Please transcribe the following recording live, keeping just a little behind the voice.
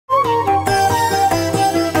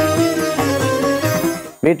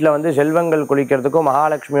வீட்டில் வந்து செல்வங்கள் குளிக்கிறதுக்கும்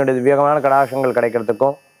மகாலட்சுமியோட திவ்யமான கடாட்சங்கள்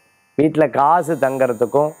கிடைக்கிறதுக்கும் வீட்டில் காசு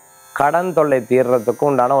தங்கிறதுக்கும் கடன் தொல்லை தீர்றதுக்கும்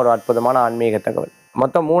உண்டான ஒரு அற்புதமான ஆன்மீக தகவல்.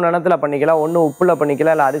 மொத்தம் 3 எண்ணத்தில் பண்ணிக்கலாம். ஒன்று உப்பில்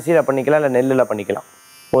பண்ணிக்கலாம், இல்லை அரிசியில் பண்ணிக்கலாம், இல்லை நெல்லில் பண்ணிக்கலாம்.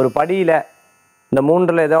 ஒரு படியில் இந்த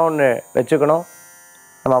 3ல் ஏதோ ஒன்று வச்சுக்கணும்.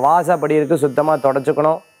 நம்ம வாசப்படி இருக்குது, சுத்தமாக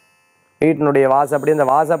தொடச்சிக்கணும். வீட்டினுடைய வாசப்படி, இந்த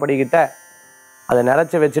வாசப்படிக்கிட்ட அதை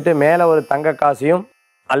நிறச்சி வச்சுட்டு மேலே ஒரு தங்க காசையும்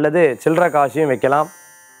அல்லது சில்லற காசையும் வைக்கலாம்.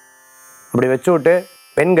 அப்படி வச்சு விட்டு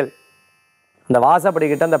பெண்கள் அந்த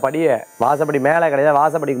வாசப்படிக்கிட்ட அந்த படியை வாசப்படி மேலே கிடையாது,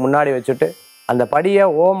 வாசப்படிக்கு முன்னாடி வச்சுட்டு அந்த படியை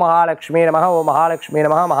ஓ மகாலட்சுமி நமக ஓ மகாலட்சுமி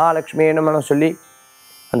நமக மகாலட்சுமி நமன்னு சொல்லி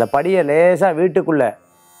அந்த படியை லேசாக வீட்டுக்குள்ளே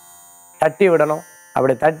தட்டி விடணும்.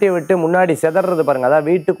 அப்படி தட்டி விட்டு முன்னாடி சிதறது பாருங்கள், அதாவது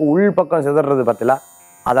வீட்டுக்கு உள் பக்கம் சிதறது பார்த்தீங்களா,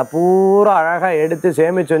 அதை பூரா அழகாக எடுத்து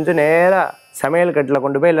சேமித்து வச்சு நேராக சமையல் கட்டில்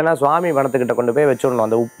கொண்டு போய் இல்லைன்னா சுவாமி பணத்துக்கிட்ட கொண்டு போய் வச்சுடணும்.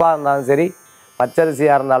 அந்த உப்பாக இருந்தாலும் சரி,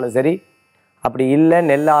 பச்சரிசியாக இருந்தாலும் சரி, அப்படி இல்லை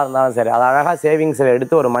நெல்லாக இருந்தாலும் சரி, அதை அழகாக சேவிங்ஸில்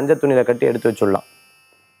எடுத்து ஒரு மஞ்சள் துணியில் கட்டி எடுத்து வச்சுடலாம்.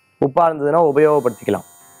 உப்பாக இருந்ததுன்னா உபயோகப்படுத்திக்கலாம்.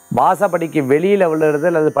 வாசப்படிக்கு வெளியில் விழுகிறது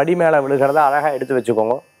அல்லது படி மேலே விழுகிறத அழகாக எடுத்து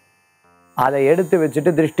வச்சுக்கோங்க. அதை எடுத்து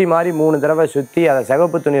வச்சுட்டு திருஷ்டி மாதிரி 3 தடவை சுற்றி அதை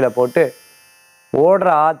சிகப்பு துணியில் போட்டு ஓடுற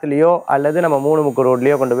ஆற்றுலையோ அல்லது நம்ம 3 முக்கு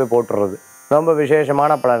ரோட்லேயோ கொண்டு போய் போட்டுடுறது ரொம்ப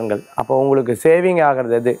விசேஷமான பலன்கள். அப்போ உங்களுக்கு சேவிங்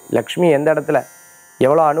ஆகிறது எது, லக்ஷ்மி எந்த இடத்துல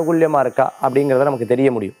எவ்வளோ அனுகூல்யமாக இருக்கா அப்படிங்கிறத நமக்கு தெரிய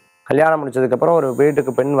முடியும். கல்யாணம் முடிச்சதுக்கப்புறம் ஒரு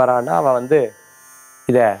வீட்டுக்கு பெண் வரான்னா அவள் வந்து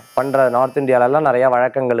இதை பண்ணுற நார்த் இந்தியாவிலலாம் நிறையா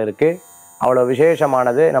வழக்கங்கள் இருக்குது. அவ்வளோ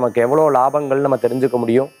விசேஷமானது. நமக்கு எவ்வளோ லாபங்கள் நம்ம தெரிஞ்சுக்க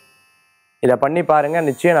முடியும். இதை பண்ணி பாருங்கள்,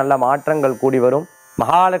 நிச்சயம் நல்ல மாற்றங்கள் கூடி வரும்.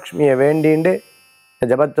 மகாலட்சுமியை வேண்டிண்டு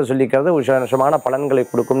ஜபத்தை சொல்லிக்கிறது விசேஷமான பலன்களை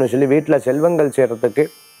கொடுக்கும்னு சொல்லி வீட்டில் செல்வங்கள் சேர்றதுக்கு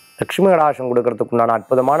லக்ஷ்மி கடாட்சம் கொடுக்கறதுக்கு உண்டான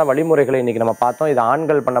அற்புதமான வழிமுறைகளை இன்றைக்கி நம்ம பார்த்தோம். இது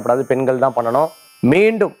ஆண்கள் பண்ணப்படாது, பெண்கள் தான் பண்ணணும்.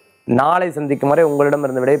 மீண்டும் நாளை சந்திக்கும் வரை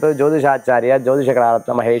உங்களிடமிருந்து விடைபெறுவது ஜோதிஷாச்சாரியா ஜோதிஷ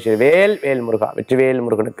கலாரத்ன மகேஷ். வேல் வேல் முருகா, வெற்றிவேல்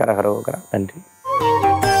முருகனுக்கு கரகரோகரா. நன்றி.